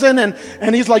in prison,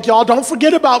 and he's like, y'all don't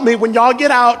forget about me when y'all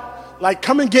get out. Like,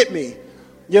 come and get me.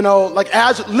 Like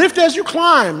lift as you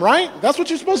climb, right? That's what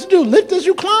you're supposed to do. Lift as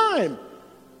you climb.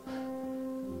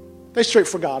 They straight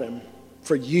forgot him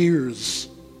for years.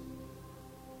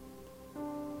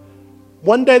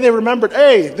 One day they remembered,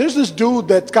 hey, there's this dude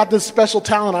that's got this special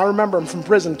talent. I remember him from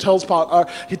prison. He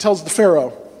tells the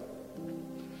Pharaoh,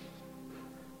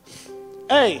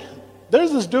 hey,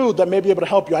 there's this dude that may be able to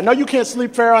help you. I know you can't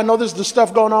sleep, Pharaoh. I know there's this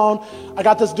stuff going on. I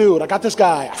got this dude. I got this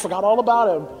guy. I forgot all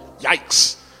about him.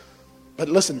 Yikes. But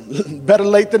listen, better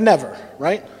late than never,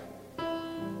 right?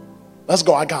 Let's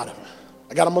go. I got him.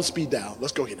 I got him on speed dial.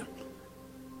 Let's go get him.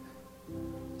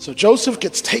 So Joseph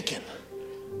gets taken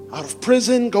out of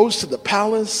prison, goes to the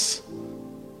palace,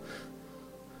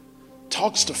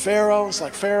 talks to Pharaoh. It's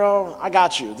like, Pharaoh, I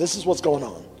got you. This is what's going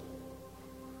on.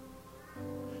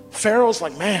 Pharaoh's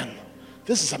like, man,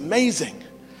 this is amazing.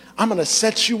 I'm going to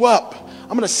set you up.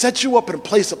 I'm going to set you up in a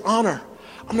place of honor.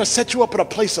 I'm going to set you up in a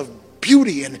place of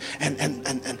beauty and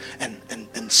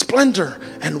splendor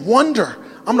and wonder.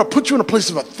 I'm going to put you in a place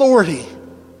of authority.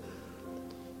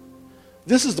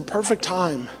 This is the perfect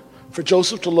time for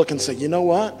Joseph to look and say, you know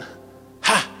what?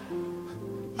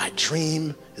 My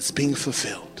dream is being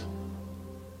fulfilled.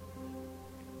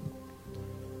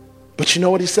 But you know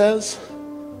what he says?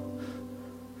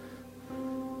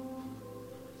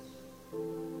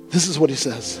 This is what he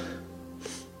says.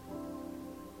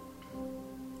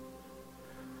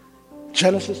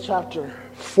 Genesis chapter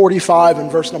 45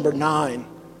 and verse number 9.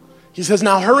 He says,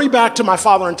 now hurry back to my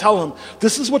father and tell him,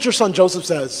 this is what your son Joseph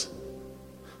says.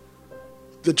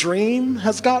 The dream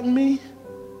has gotten me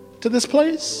to this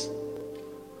place.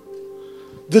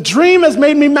 The dream has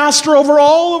made me master over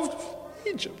all of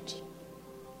Egypt.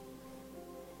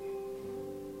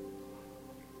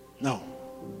 No.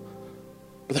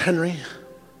 Brother Henry,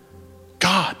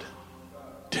 God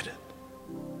did it.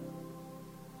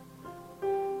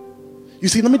 You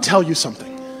see, let me tell you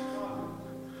something.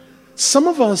 Some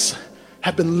of us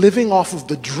have been living off of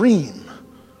the dream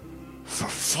for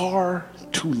far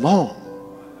too long.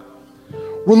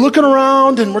 We're looking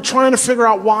around and we're trying to figure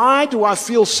out, why do I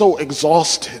feel so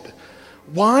exhausted?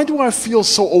 Why do I feel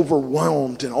so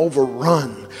overwhelmed and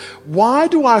overrun? Why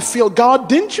do I feel, God,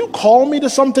 didn't you call me to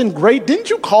something great?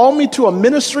 Didn't you call me to a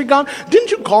ministry, God?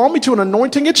 Didn't you call me to an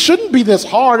anointing? It shouldn't be this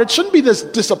hard. It shouldn't be this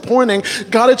disappointing.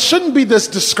 God, it shouldn't be this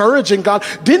discouraging. God,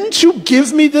 didn't you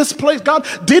give me this place? God,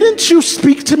 didn't you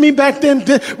speak to me back then?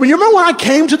 You remember when I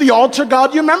came to the altar,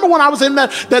 God? You remember when I was in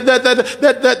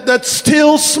that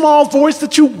still small voice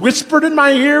that you whispered in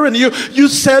my ear, and you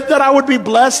said that I would be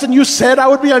blessed, and you said I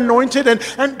would be anointed,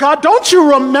 and God, don't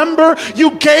you remember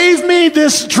you gave me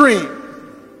this dream?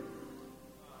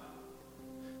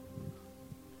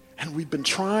 And we've been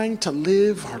trying to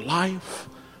live our life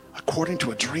according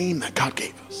to a dream that God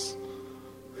gave us.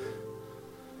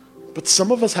 But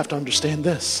some of us have to understand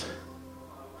this.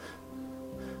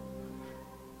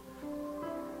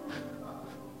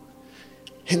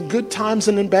 In good times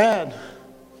and in bad,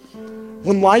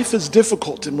 when life is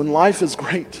difficult and when life is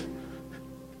great,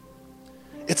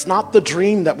 it's not the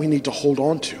dream that we need to hold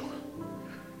on to.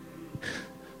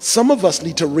 Some of us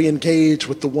need to re-engage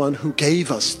with the one who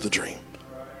gave us the dream.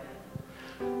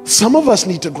 Some of us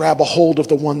need to grab a hold of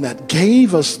the one that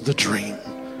gave us the dream.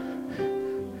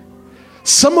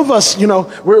 Some of us,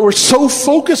 we're so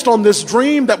focused on this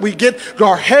dream that we get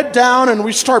our head down and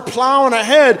we start plowing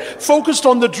ahead, focused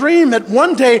on the dream, that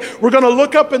one day we're going to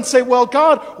look up and say, well,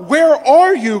 God, where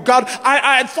are you? God,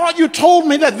 I thought you told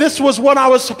me that this was what I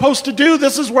was supposed to do.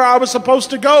 This is where I was supposed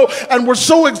to go. And we're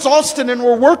so exhausted and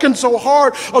we're working so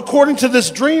hard according to this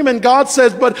dream. And God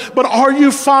says, but are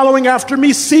you following after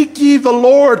me? Seek ye the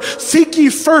Lord. Seek ye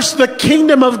first the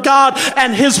kingdom of God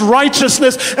and his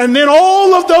righteousness. And then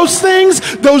all of those things,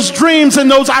 those dreams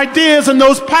and those ideas and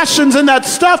those passions and that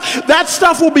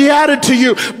stuff will be added to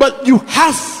you. But you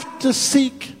have to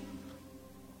seek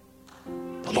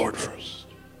the Lord first.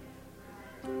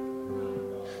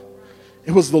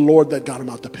 It was the Lord that got him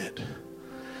out the pit.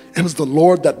 It was the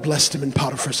Lord that blessed him in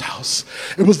Potiphar's house.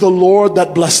 It was the Lord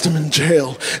that blessed him in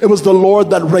jail. It was the Lord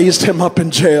that raised him up in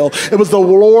jail. It was the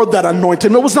Lord that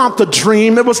anointed him. It was not the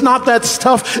dream. It was not that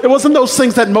stuff. It wasn't those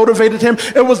things that motivated him.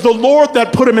 It was the Lord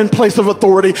that put him in place of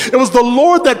authority. It was the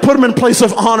Lord that put him in place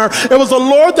of honor. It was the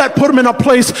Lord that put him in a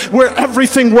place where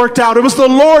everything worked out. It was the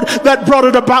Lord that brought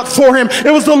it about for him.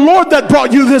 It was the Lord that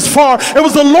brought you this far. It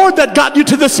was the Lord that got you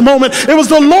to this moment. It was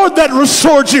the Lord that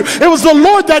restored you. It was the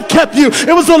Lord that kept you.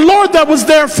 It was the Lord that was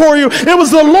there for you. It was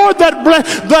the Lord that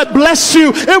blessed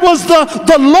you. It was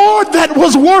the Lord that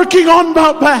was working on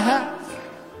my behalf.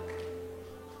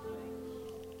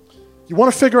 You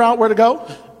want to figure out where to go?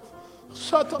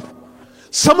 Shut up.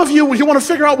 Some of you want to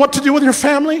figure out what to do with your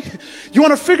family. You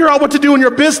want to figure out what to do in your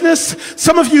business.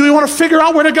 Some of you want to figure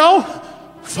out where to go.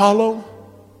 Follow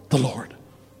the Lord.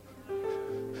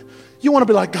 You want to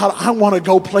be like, God, I want to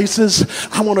go places.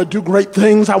 I want to do great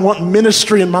things. I want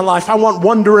ministry in my life. I want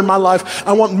wonder in my life.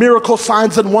 I want miracle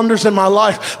signs and wonders in my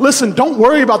life. Listen, don't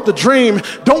worry about the dream.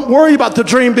 Don't worry about the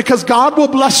dream, because God will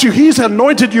bless you. He's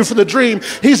anointed you for the dream.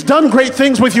 He's done great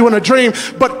things with you in a dream,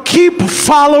 but keep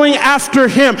following after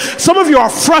him. Some of you are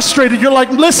frustrated. You're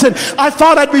like, listen, I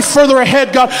thought I'd be further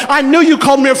ahead, God. I knew you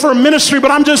called me for a ministry,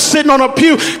 but I'm just sitting on a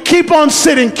pew. Keep on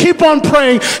sitting. Keep on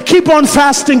praying. Keep on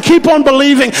fasting. Keep on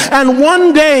believing. And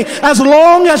one day, as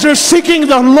long as you're seeking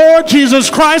the Lord Jesus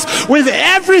Christ with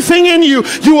everything in you,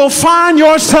 you will find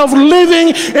yourself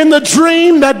living in the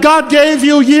dream that God gave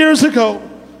you years ago.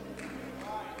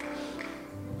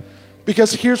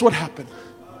 Because here's what happened.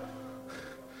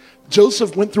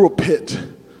 Joseph went through a pit.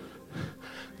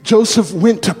 Joseph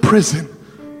went to prison.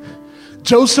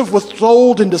 Joseph was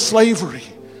sold into slavery.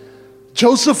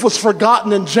 Joseph was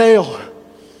forgotten in jail.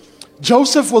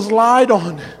 Joseph was lied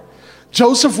on.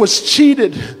 Joseph was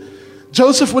cheated.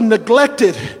 Joseph was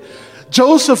neglected.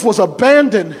 Joseph was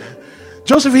abandoned.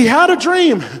 Joseph, he had a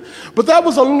dream, but that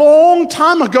was a long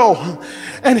time ago.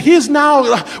 And he's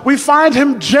now, we find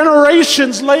him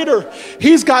generations later.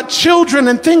 He's got children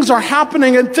and things are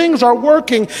happening and things are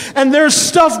working and there's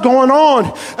stuff going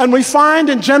on. And we find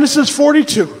in Genesis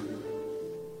 42,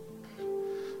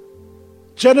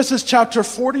 Genesis chapter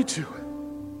 42,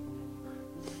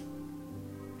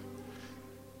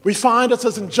 we find it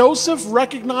says, and Joseph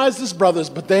recognized his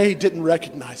brothers, but they didn't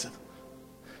recognize him.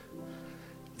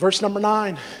 Verse number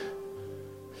 9.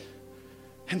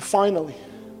 And finally,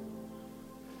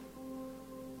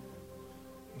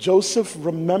 Joseph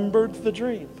remembered the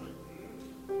dream.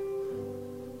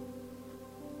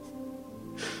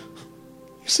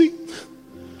 You see,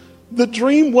 the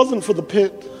dream wasn't for the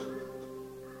pit.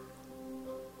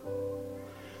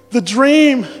 The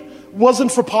dream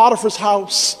wasn't for Potiphar's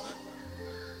house.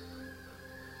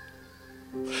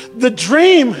 The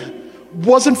dream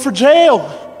wasn't for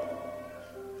jail.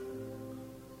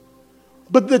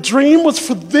 But the dream was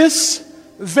for this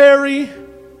very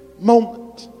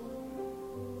moment.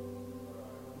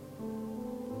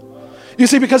 You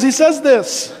see, because he says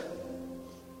this.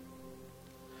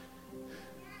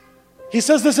 He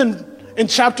says this in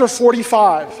chapter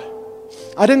 45.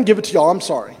 I didn't give it to y'all, I'm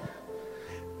sorry.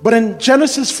 But in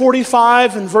Genesis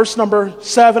 45 and verse number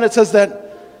 7, it says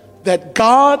that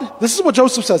God, this is what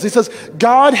Joseph says. He says,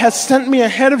 God has sent me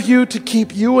ahead of you to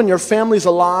keep you and your families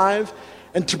alive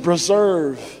and to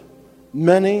preserve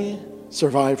many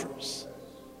survivors.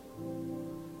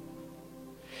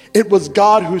 It was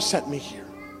God who sent me here.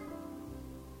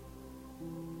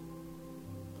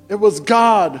 It was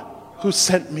God who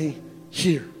sent me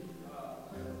here.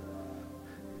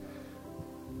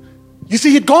 You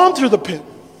see, he'd gone through the pit.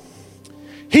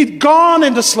 He'd gone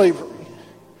into slavery.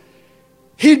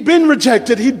 He'd been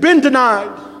rejected. He'd been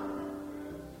denied.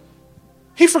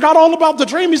 He forgot all about the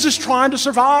dream. He's just trying to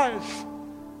survive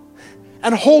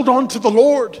and hold on to the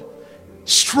Lord,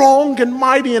 strong and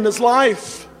mighty in his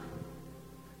life.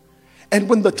 And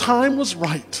when the time was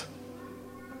right,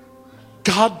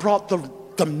 God brought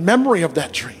the memory of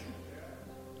that dream.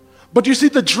 But you see,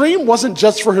 the dream wasn't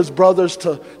just for his brothers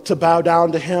to bow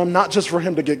down to him, not just for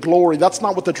him to get glory. That's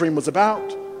not what the dream was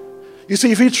about. You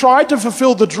see, if he tried to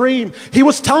fulfill the dream, he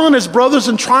was telling his brothers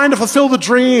and trying to fulfill the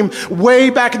dream way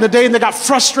back in the day, and they got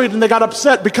frustrated and they got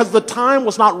upset because the time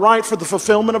was not right for the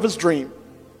fulfillment of his dream.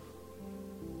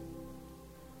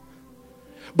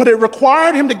 But it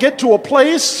required him to get to a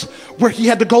place where he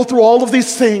had to go through all of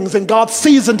these things, and God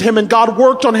seasoned him, and God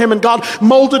worked on him, and God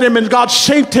molded him, and God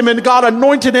shaped him, and God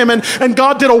anointed him, and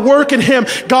God did a work in him.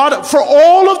 God, for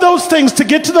all of those things to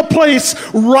get to the place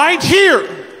right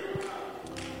here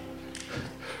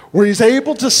where he's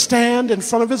able to stand in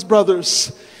front of his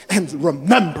brothers and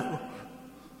remember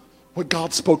what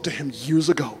God spoke to him years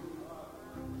ago.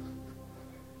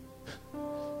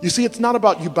 You see, it's not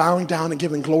about you bowing down and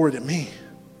giving glory to me.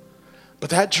 But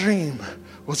that dream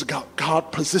was about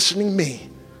God positioning me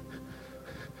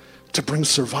to bring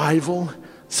survivors,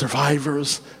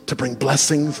 to bring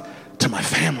blessings to my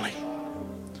family.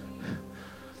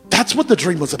 That's what the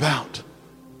dream was about.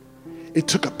 It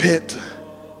took a pit.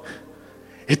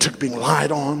 It took being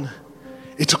lied on.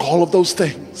 It took all of those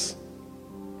things.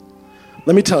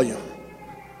 Let me tell you,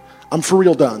 I'm for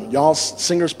real done. Y'all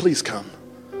singers, please come.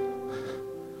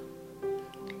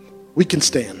 We can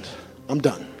stand. I'm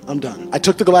done. I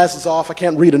took the glasses off. I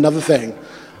can't read another thing.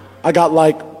 I got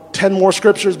like 10 more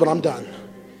scriptures, but I'm done.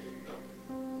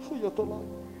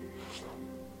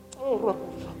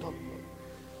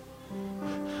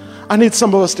 I need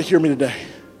some of us to hear me today.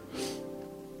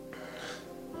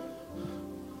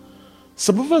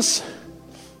 Some of us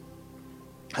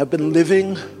have been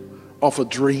living off a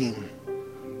dream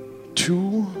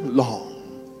too long.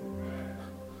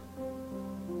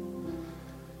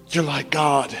 You're like,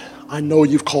 God, I know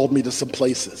you've called me to some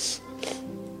places.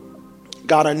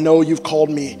 God, I know you've called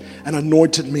me and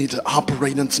anointed me to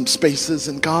operate in some spaces.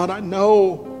 And God, I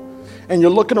know. And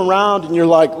you're looking around and you're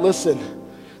like, listen,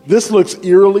 this looks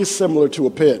eerily similar to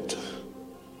a pit.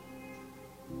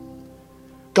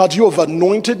 God, you have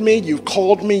anointed me, you've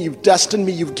called me, you've destined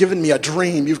me, you've given me a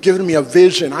dream, you've given me a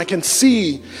vision. I can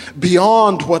see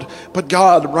beyond but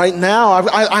God, right now,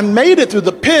 I made it through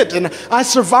the pit and I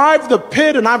survived the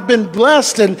pit and I've been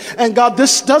blessed. And God,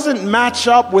 this doesn't match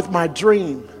up with my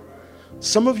dream.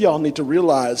 Some of y'all need to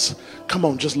realize, come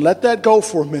on, just let that go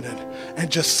for a minute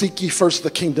and just seek ye first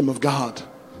the kingdom of God.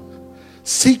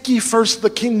 Seek ye first the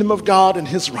kingdom of God and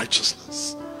his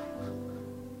righteousness.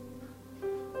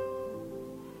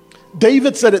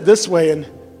 David said it this way in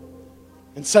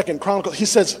 2 Chronicles. He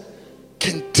says,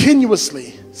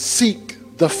 continuously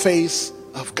seek the face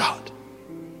of God.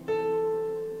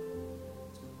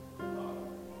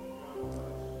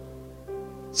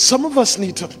 Some of us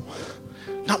need to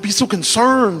not be so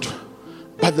concerned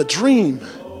by the dream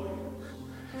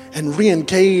and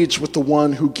re-engage with the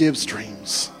one who gives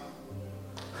dreams.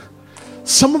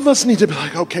 Some of us need to be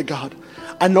like, okay, God,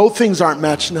 I know things aren't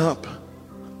matching up,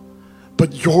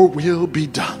 but your will be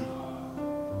done.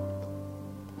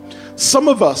 Some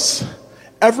of us,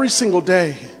 every single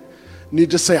day,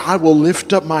 need to say, I will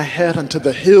lift up my head unto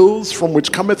the hills from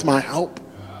which cometh my help.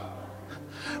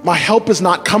 My help is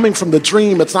not coming from the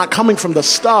dream. It's not coming from the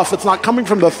stuff. It's not coming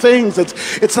from the things.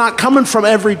 It's not coming from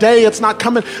every day. It's not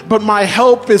coming, but my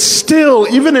help is still,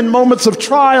 even in moments of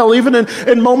trial, even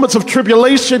in moments of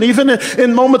tribulation, even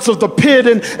in moments of the pit,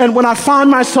 and when I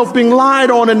find myself being lied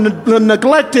on and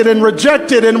neglected and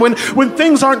rejected, and when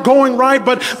things aren't going right,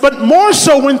 but more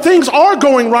so when things are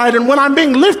going right, and when I'm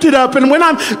being lifted up, and when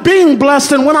I'm being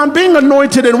blessed, and when I'm being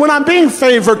anointed, and when I'm being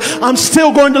favored, I'm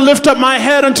still going to lift up my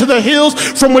head unto the hills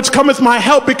from from which cometh my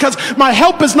help, because my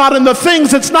help is not in the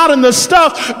things, it's not in the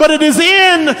stuff, but it is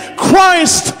in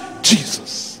Christ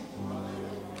Jesus.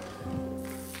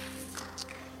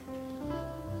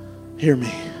 Hear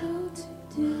me.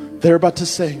 They're about to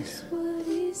sing.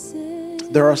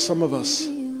 There are some of us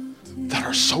that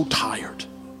are so tired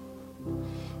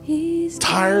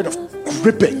of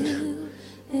gripping,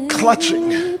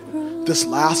 clutching this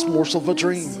last morsel of a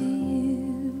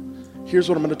dream. Here's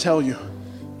what I'm going to tell you.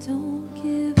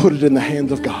 Put it in the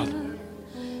hand of God.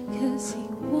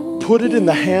 Put it in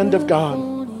the hand of God.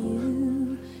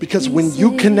 Because when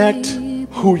you connect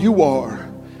who you are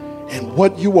and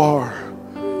what you are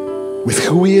with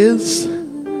who He is,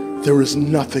 there is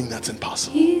nothing that's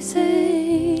impossible.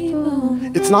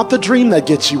 It's not the dream that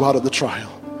gets you out of the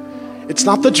trial. It's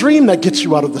not the dream that gets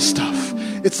you out of the stuff.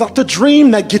 It's not the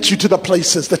dream that gets you to the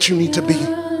places that you need to be.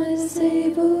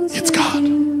 It's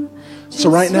God. So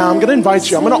right now, I'm going to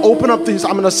invite you. I'm going to open up these.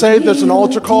 I'm going to say there's an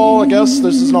altar call. I guess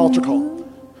this is an altar call.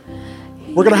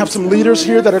 We're going to have some leaders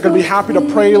here that are going to be happy to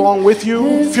pray along with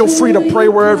you. Feel free to pray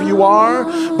wherever you are.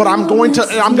 But I'm going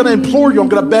to implore you. I'm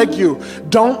going to beg you.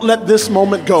 Don't let this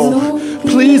moment go.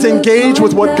 Please engage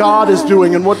with what God is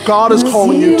doing and what God is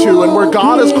calling you to and where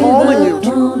God is calling you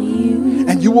to.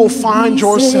 And you will find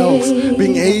yourself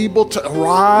being able to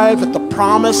arrive at the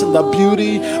promise and the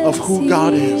beauty of who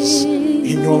God is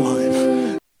in your life.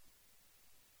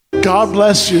 God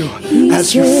bless you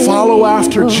as you follow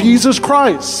after Jesus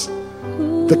Christ,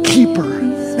 the keeper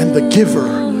and the giver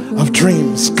of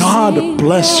dreams. God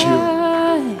bless you.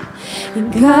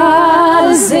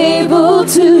 God is able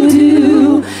to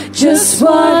do just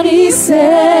what He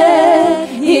said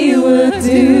He would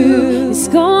do. He's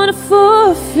gonna fulfill